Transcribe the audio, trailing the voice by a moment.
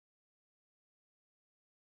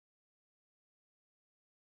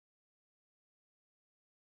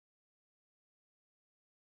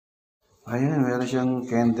Ayan, meron siyang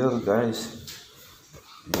candle, guys.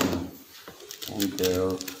 Ayan,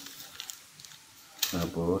 candle.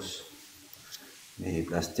 Tapos, may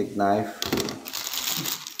plastic knife.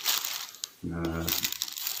 Na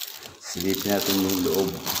silip natin yung loob.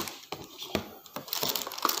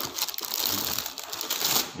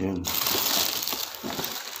 Ayan.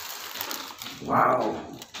 Wow!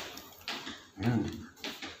 Ayan.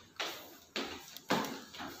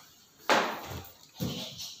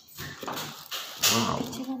 Wow.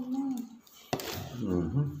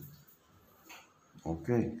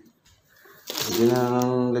 Okay. Hindi na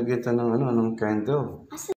nang lagyan ng candle.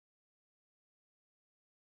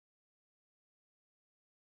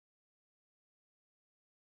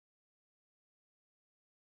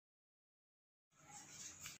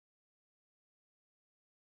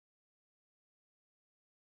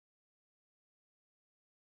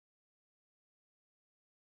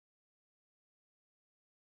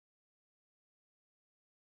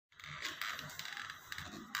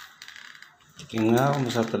 Tingnan nga kung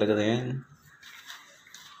masarap talaga na yan.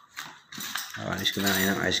 Alis ko na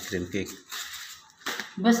ngayon ng ice cream cake.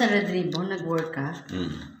 Ba sa Red Ribbon, nag-work ka?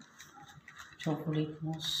 Mm. Chocolate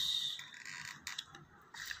mousse.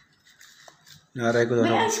 Naray ko May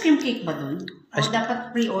na ice cream cake ba dun? O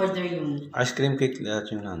dapat pre-order yung... ice cream cake lahat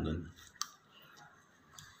yung nandun.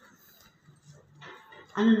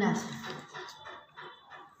 Ano lasa?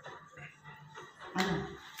 Ano?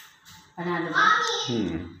 Panalo ba?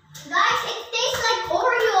 Guys, it tastes like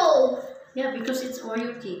Oreo. Yeah, because it's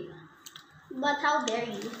Oreo cake. But how dare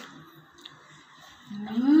you?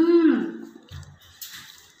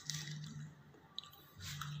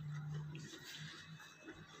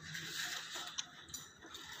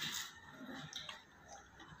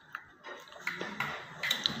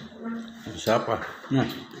 Masarap pa.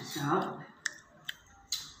 Sarap.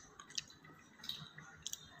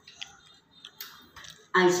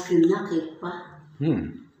 Ice cream na cake pa.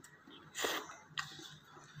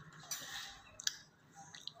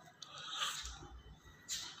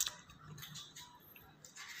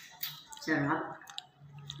 Sarap.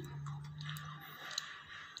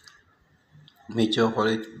 May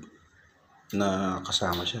chocolate na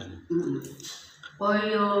kasama siya.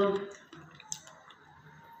 Oreo.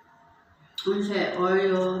 Ano siya?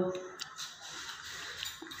 Oreo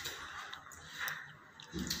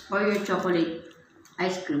chocolate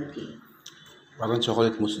ice cream cake. Parang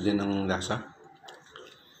chocolate mousse din ang lasa.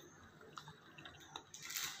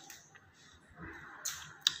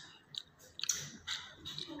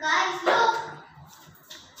 Guys, look.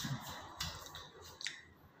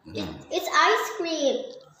 It's ice cream.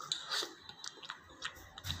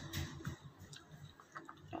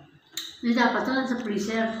 Hindi dapat ito nasa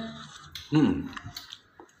freezer.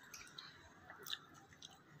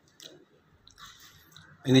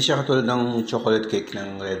 Hindi siya katulad ng chocolate cake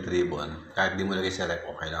ng Red Ribbon. Kahit di mo lagay sa rep,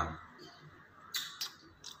 okay lang.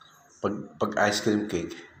 Pag ice cream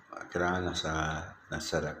cake, kailangan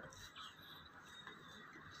nasa rep.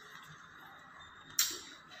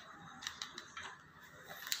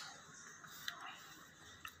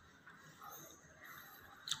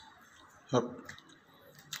 Hop.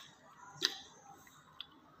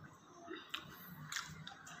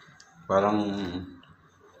 Parang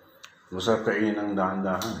masarap kainin ng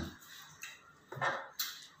dahan-dahan.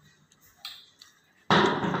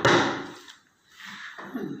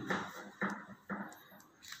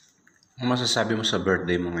 Ano masasabi mo sa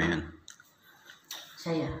birthday mo ngayon?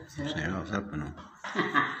 Saya. Sarap. Sa'yo, sarap ano?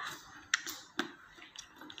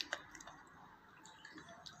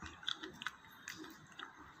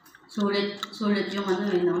 Sulit yung ano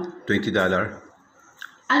no? $20.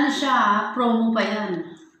 Ano siya, promo pa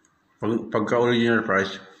yan. Pagka-original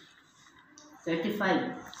price,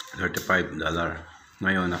 35. $35.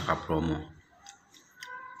 Ngayon, naka-promo.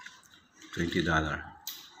 $20.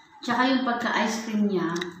 Tsaka yung pagka-ice cream niya,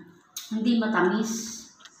 hindi matamis.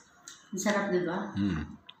 Ang sarap, di ba?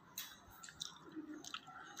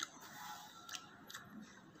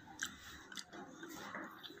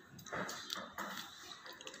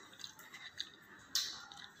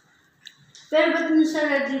 Pero ba't nung sa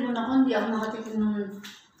Red Ribbon ako, hindi ako nakatikim ng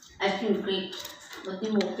ice cream cake? Ba't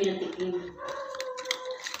di mo ko pinatikim?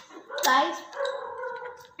 Guys,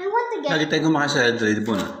 I want to get... Lagi tayong kumakain sa Red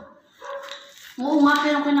Ribbon. Oo nga,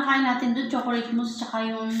 pero kinakain natin doon, chocolate mousse, tsaka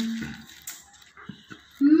yung...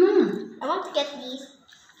 I want to get these.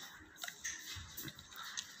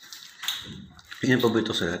 Yun yung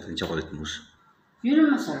paborito sa lahat, yung chocolate mousse. Yun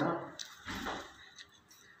ang masarap.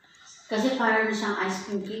 Kasi parang na siyang ice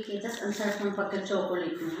cream cake, tapos ang sarap ng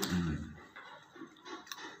pagka-chocolate niya.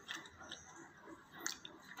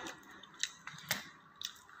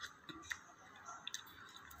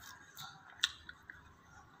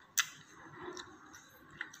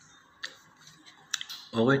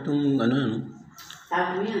 Okay itong ano, no?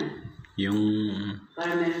 Tago mo yan. Yung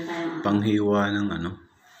Para meron tayong panghiwa ng ano.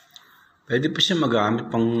 Pwede pa siya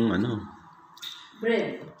magamit pang ano,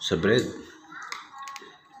 bread. sa bread.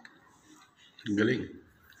 Ang galing.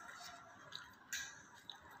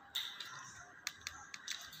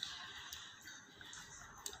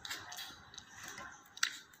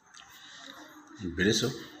 Ang bilis,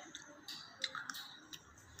 oh.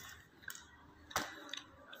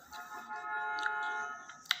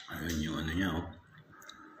 Ayun yung ano niya, oh.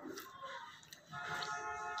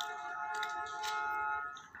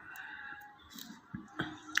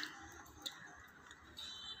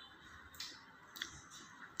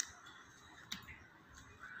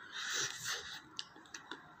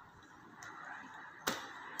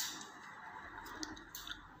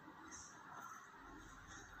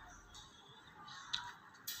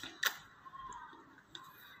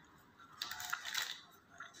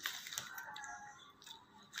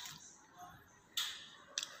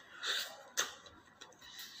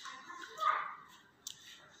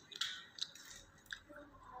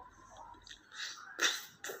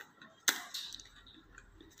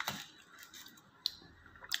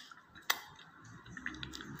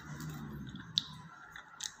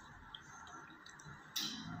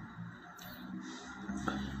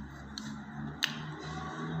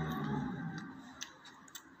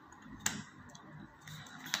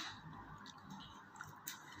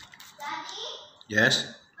 Daddy, Yes?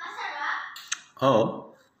 masarap. Oo.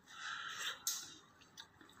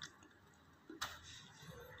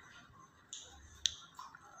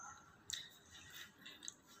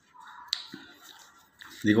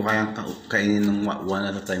 Hindi ko kayang kainin ng one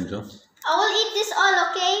at a time to. I will eat this all,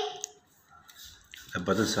 okay?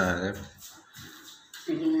 Dapat ito sa ref.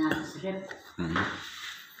 Lagyan na natin sa rep. Mhm.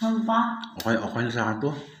 Ano pa? Okay na sa akin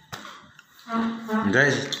to.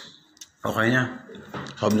 Guys, okay na.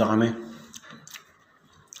 Sob na kami.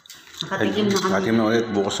 Nakatikim na kami. Nakatikim na ulit.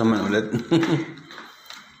 Bukas naman ulit.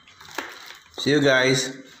 See you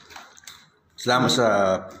guys. Salamat sa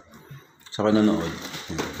panonood.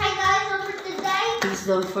 Hi guys, over today. Please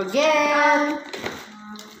don't forget.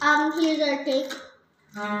 Here's our cake.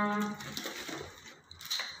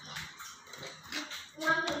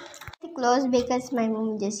 Close because my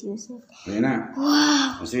mom just used it. Ayan na.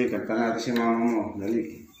 Wow. Sige, kanta natin si mama mo.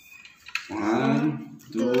 Dali.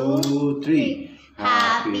 1, 2, 3.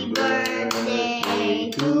 Happy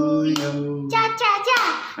birthday to you. Cha cha cha.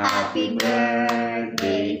 Happy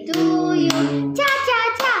birthday to you. Cha cha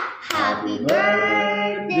cha. Happy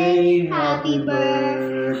birthday. Happy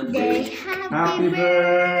birthday. Happy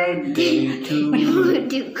birthday to you.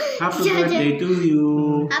 Happy Cha, cha. birthday to you.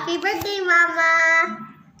 Happy birthday, Mama.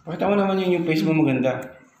 Pakita mo naman yung face mo maganda.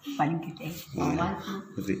 Paling kita eh. Bawal.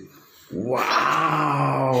 Kasi,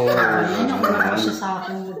 wow! Ano, wala siya sa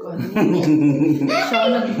akin mag-ano. Siya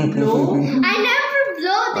nag-blow. I never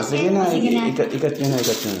blow the Sige na, Sige na. ikat nyo na.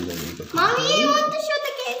 Dali, ikat. Mommy, I want to show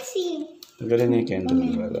the KFC. Tagalin niya yung candle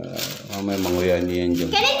para mamaya manguya niya yan dyan.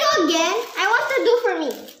 Can I do again? I want to do for me.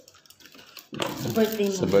 Sa birthday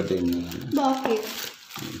mo. Sa birthday mo. Bakit?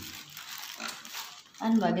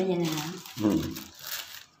 Ano ba? Ganyan na lang.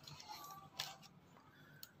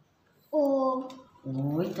 Oh.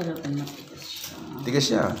 Uy, talaga matigas siya. Tigas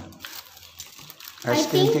siya. Ice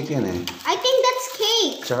cream think- cake yan eh. I think that's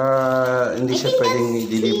cake. Tsaka hindi I siya think pwedeng that's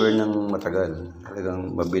i-deliver ng matagal. Talagang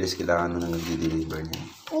mabilis kailangan nang i-deliver niya.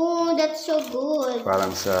 Oh, that's so good.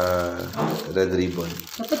 Parang sa Red Ribbon.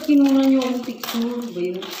 Dapat kinuha niyo ang picture. Ba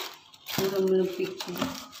yun? Kinuha mo ng picture.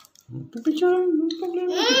 Picture, no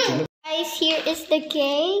problema. Guys, here is the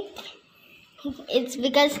cake. It's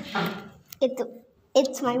because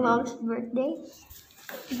it's my mom's birthday.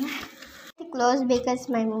 Close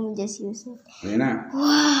because my mom just used it. Ayan na.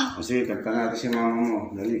 Wow. Sige, kanta natin si mama mo.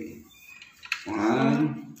 Dali.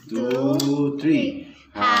 1, 2,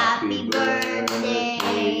 3. Happy birthday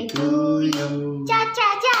to you. Cha cha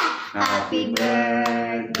cha. Happy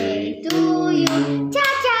birthday to you. Cha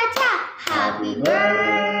cha cha. Happy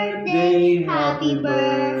birthday. Happy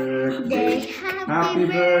birthday. Happy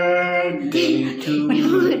birthday to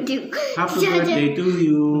you. Happy birthday to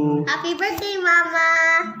you. Happy birthday, Mama.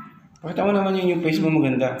 Pakita mo naman yung face mo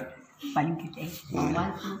maganda. Paling kita eh.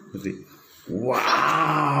 Bawal. Kasi,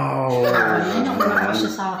 wow! Ano, wala siya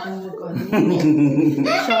sa akin mag-ano.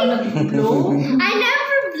 Siya nag-blow. I never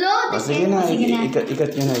blow the Sige cake. na, Sige na. ikat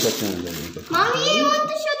nyo na. Dali, ikat. Mommy, I want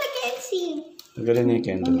to show the KFC. Tagalin niya yung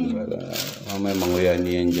candle para mamaya manguya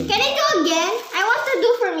niya yan dyan. Can I do again? I want to do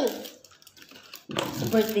for me. Sa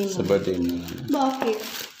birthday mo. Sa birthday mo. Bakit?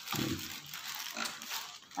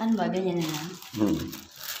 Ano ba? Ganyan na lang.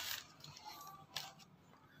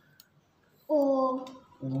 Oh.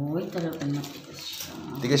 Uy, talaga matigas siya.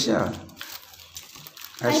 Tigas siya.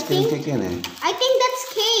 Ice cream cake yan eh. I think that's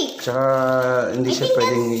cake. Tsaka hindi siya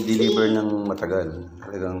pwedeng i-deliver ng matagal.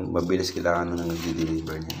 Talagang mabilis kailangan nang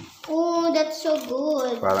i-deliver niya. Oh, that's so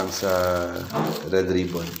good. Parang sa Red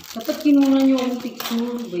Ribbon. Dapat kinuha niyo akong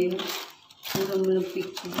picture ba yun? Kinuha mo ng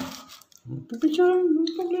picture. Picture, no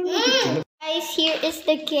problema. Guys, here is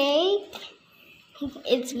the cake.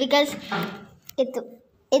 It's because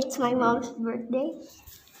it's my mom's birthday.